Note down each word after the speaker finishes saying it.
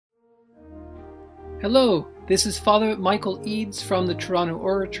Hello, this is Father Michael Eads from the Toronto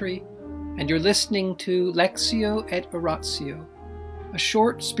Oratory, and you're listening to Lectio et Oratio, a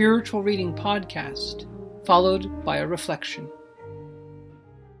short spiritual reading podcast, followed by a reflection.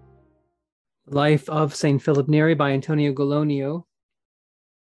 Life of St. Philip Neri by Antonio Gallonio,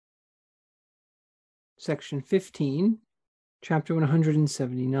 Section 15, Chapter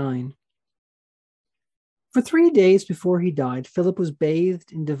 179. For 3 days before he died, Philip was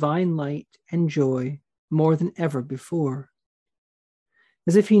bathed in divine light and joy more than ever before,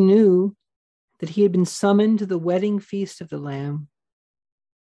 as if he knew that he had been summoned to the wedding feast of the Lamb.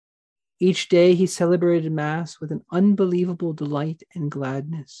 Each day he celebrated Mass with an unbelievable delight and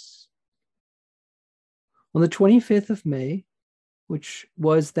gladness. On the 25th of May, which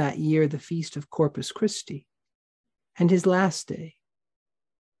was that year the feast of Corpus Christi, and his last day,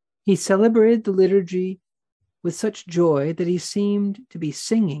 he celebrated the liturgy with such joy that he seemed to be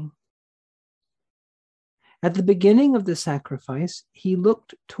singing. At the beginning of the sacrifice, he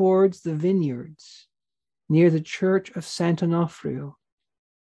looked towards the vineyards near the church of Sant'Onofrio,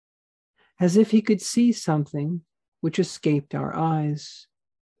 as if he could see something which escaped our eyes.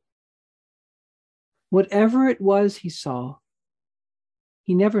 Whatever it was he saw,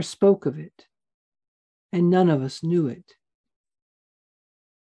 he never spoke of it, and none of us knew it.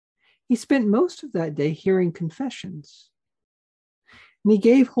 He spent most of that day hearing confessions, and he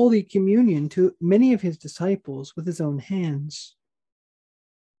gave Holy Communion to many of his disciples with his own hands.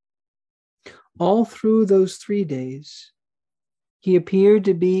 All through those 3 days, he appeared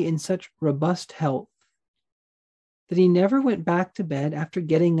to be in such robust health that he never went back to bed after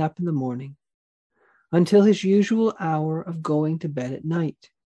getting up in the morning until his usual hour of going to bed at night.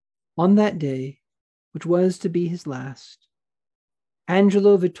 On that day, which was to be his last,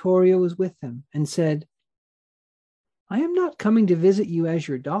 Angelo Vittorio was with him and said, "I am not coming to visit you as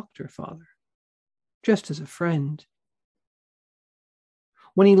your doctor, Father, just as a friend."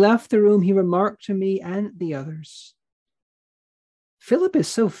 When he left the room, he remarked to me and the others, "Philip is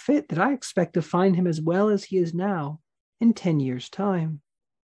so fit that I expect to find him as well as he is now in 10 years' time."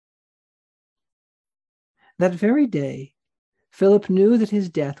 That very day, Philip knew that his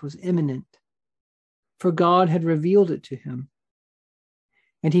death was imminent, for God had revealed it to him,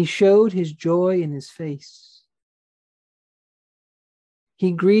 and he showed his joy in his face.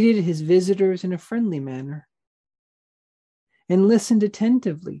 He greeted his visitors in a friendly manner and listened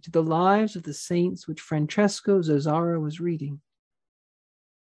attentively to the lives of the saints which Francesco Zazzara was reading.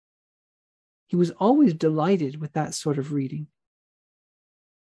 He was always delighted with that sort of reading.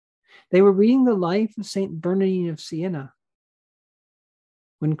 They were reading the life of St. Bernardine of Siena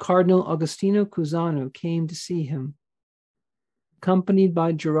when Cardinal Agostino Cusano came to see him, accompanied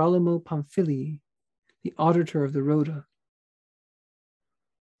by Girolamo Pamphilii, the auditor of the Rota.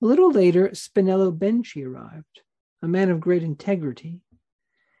 A little later, Spinello Benci arrived, a man of great integrity,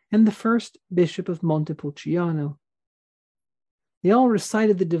 and the first bishop of Montepulciano. They all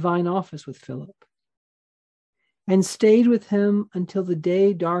recited the divine office with Philip and stayed with him until the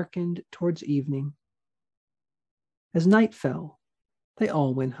day darkened towards evening. As night fell, they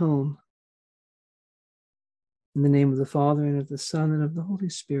all went home. In the name of the Father, and of the Son, and of the Holy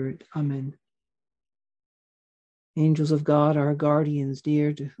Spirit. Amen. Angels of God, our guardians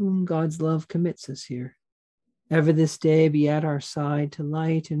dear, to whom God's love commits us here, ever this day be at our side, to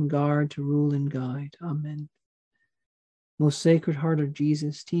light and guard, to rule and guide. Amen. Most Sacred Heart of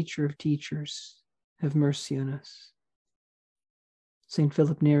Jesus, teacher of teachers, have mercy on us. St.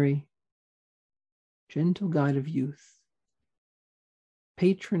 Philip Neri, gentle guide of youth,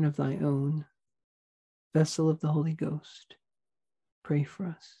 patron of thy own, vessel of the Holy Ghost, pray for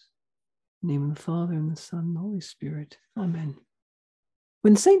us. In the name of the Father, and the Son, and the Holy Spirit. Amen.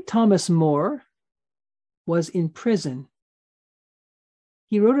 When St. Thomas More was in prison,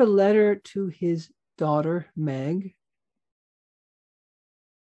 he wrote a letter to his daughter, Meg,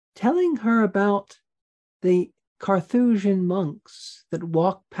 telling her about the Carthusian monks that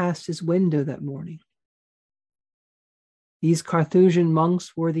walked past his window that morning. These Carthusian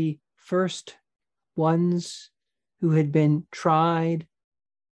monks were the first ones who had been tried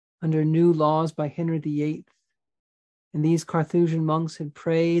under new laws by Henry VIII. And these Carthusian monks had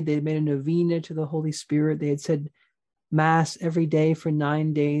prayed, they had made a novena to the Holy Spirit, they had said Mass every day for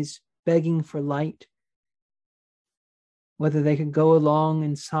 9 days, begging for light, whether they could go along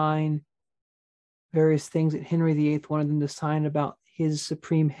and sign various things that Henry VIII wanted them to sign about his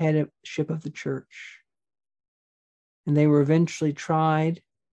supreme headship of the church. And they were eventually tried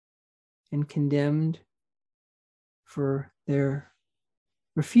and condemned for their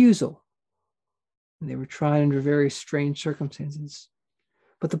refusal. And they were tried under very strange circumstances.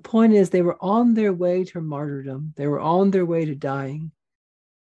 But the point is, they were on their way to martyrdom. They were on their way to dying.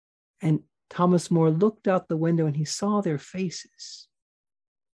 And Thomas More looked out the window and he saw their faces.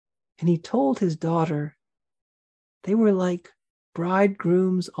 And he told his daughter they were like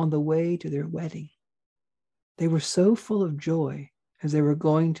bridegrooms on the way to their wedding. They were so full of joy as they were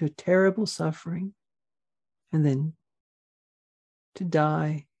going to terrible suffering and then to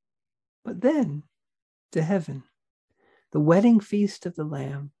die, but then to heaven, the wedding feast of the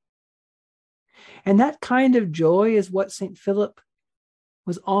Lamb. And that kind of joy is what St. Philip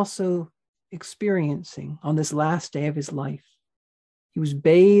was also experiencing on this last day of his life. He was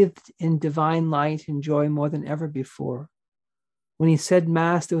bathed in divine light and joy more than ever before. When he said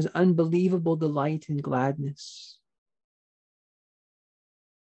Mass, there was unbelievable delight and gladness.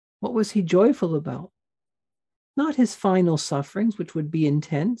 What was he joyful about? Not his final sufferings, which would be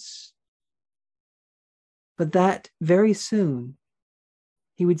intense, but that very soon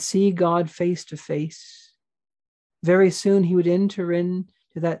he would see God face to face. Very soon he would enter into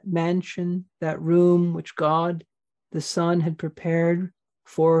that mansion, that room which God, the Son, had prepared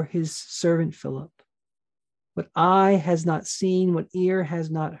for his servant Philip. What eye has not seen, what ear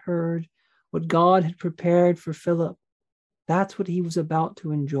has not heard, what God had prepared for Philip, that's what he was about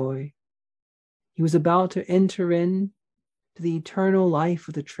to enjoy. He was about to enter in to the eternal life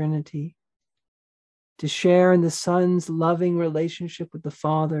of the Trinity, to share in the Son's loving relationship with the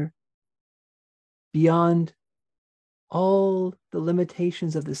Father beyond all the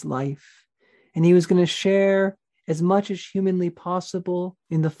limitations of this life. And he was going to share as much as humanly possible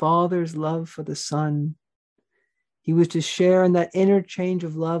in the Father's love for the Son. He was to share in that interchange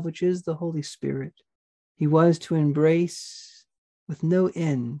of love, which is the Holy Spirit. He was to embrace with no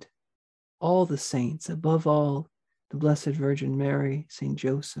end all the saints, above all, the Blessed Virgin Mary, St.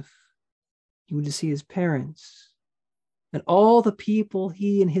 Joseph. He would see his parents and all the people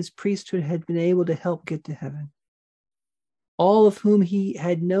he and his priesthood had been able to help get to heaven. All of whom he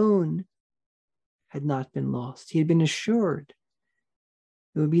had known had not been lost. He had been assured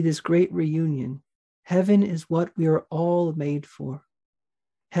it would be this great reunion. Heaven is what we are all made for.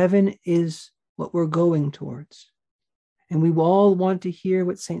 Heaven is what we're going towards. And we all want to hear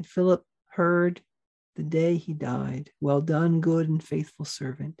what St. Philip heard the day he died. Well done, good and faithful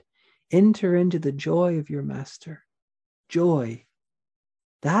servant. Enter into the joy of your master. Joy.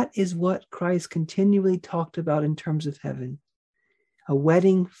 That is what Christ continually talked about in terms of heaven. A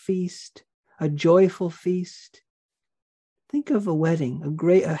wedding feast, a joyful feast. Think of a wedding,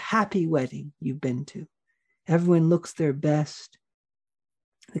 a happy wedding you've been to. Everyone looks their best.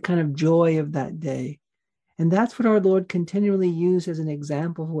 The kind of joy of that day. And that's what our Lord continually used as an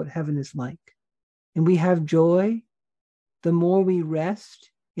example of what heaven is like. And we have joy the more we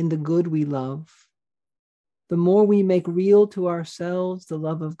rest in the good we love. The more we make real to ourselves the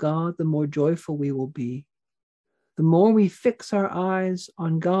love of God, the more joyful we will be. The more we fix our eyes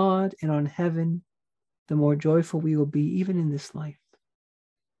on God and on heaven, the more joyful we will be, even in this life.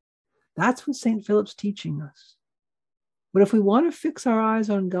 That's what St. Philip's teaching us. But if we want to fix our eyes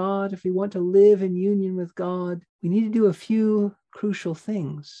on God, if we want to live in union with God, we need to do a few crucial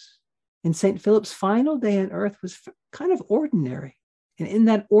things. And St. Philip's final day on earth was kind of ordinary. And in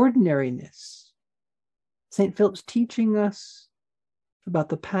that ordinariness, St. Philip's teaching us about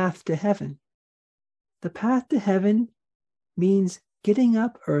the path to heaven. The path to heaven means getting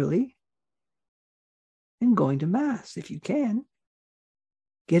up early and going to Mass if you can.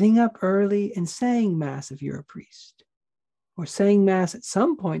 Getting up early and saying Mass if you're a priest. Or saying Mass at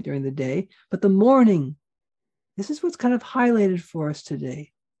some point during the day, but the morning, this is what's kind of highlighted for us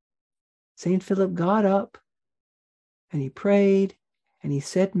today. St. Philip got up and he prayed and he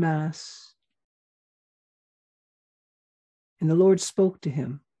said Mass. And the Lord spoke to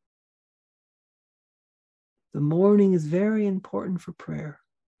him. The morning is very important for prayer.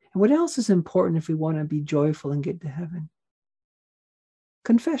 And what else is important if we want to be joyful and get to heaven?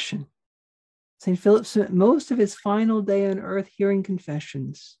 Confession. St. Philip spent most of his final day on earth hearing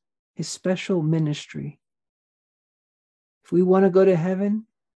confessions, his special ministry. If we want to go to heaven,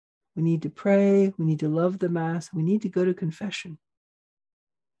 we need to pray, we need to love the Mass, we need to go to confession.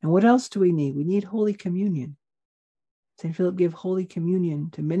 And what else do we need? We need Holy Communion. St. Philip gave Holy Communion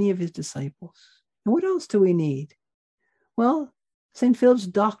to many of his disciples. And what else do we need? Well, St. Philip's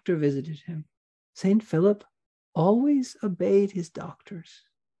doctor visited him. St. Philip always obeyed his doctors.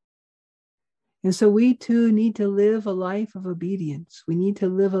 And so we too need to live a life of obedience. We need to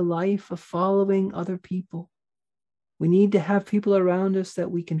live a life of following other people. We need to have people around us that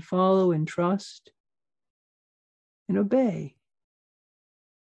we can follow and trust and obey.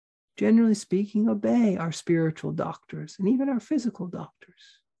 Generally speaking, obey our spiritual doctors and even our physical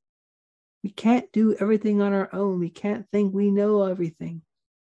doctors. We can't do everything on our own. We can't think we know everything.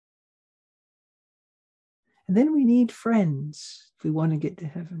 And then we need friends if we want to get to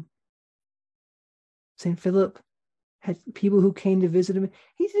heaven. St. Philip had people who came to visit him.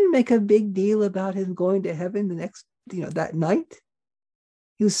 He didn't make a big deal about him going to heaven the next, that night.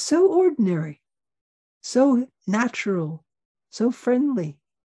 He was so ordinary, so natural, so friendly.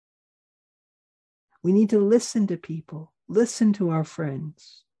 We need to listen to people, listen to our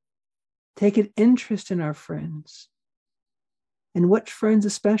friends, take an interest in our friends. And what friends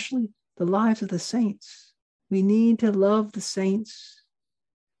especially? The lives of the saints. We need to love the saints.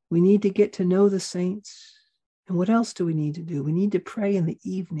 We need to get to know the saints. And what else do we need to do? We need to pray in the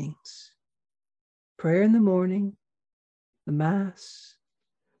evenings. Prayer in the morning, the Mass.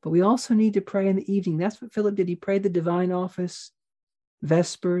 But we also need to pray in the evening. That's what Philip did. He prayed the Divine Office,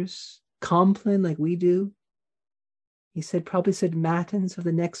 Vespers, Compline, like we do. He probably said Matins of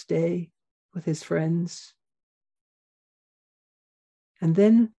the next day with his friends. And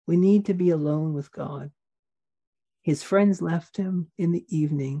then we need to be alone with God. His friends left him in the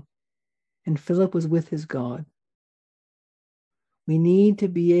evening, and Philip was with his God. We need to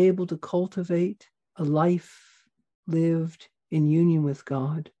be able to cultivate a life lived in union with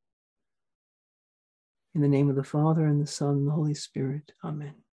God. In the name of the Father, and the Son, and the Holy Spirit. Amen.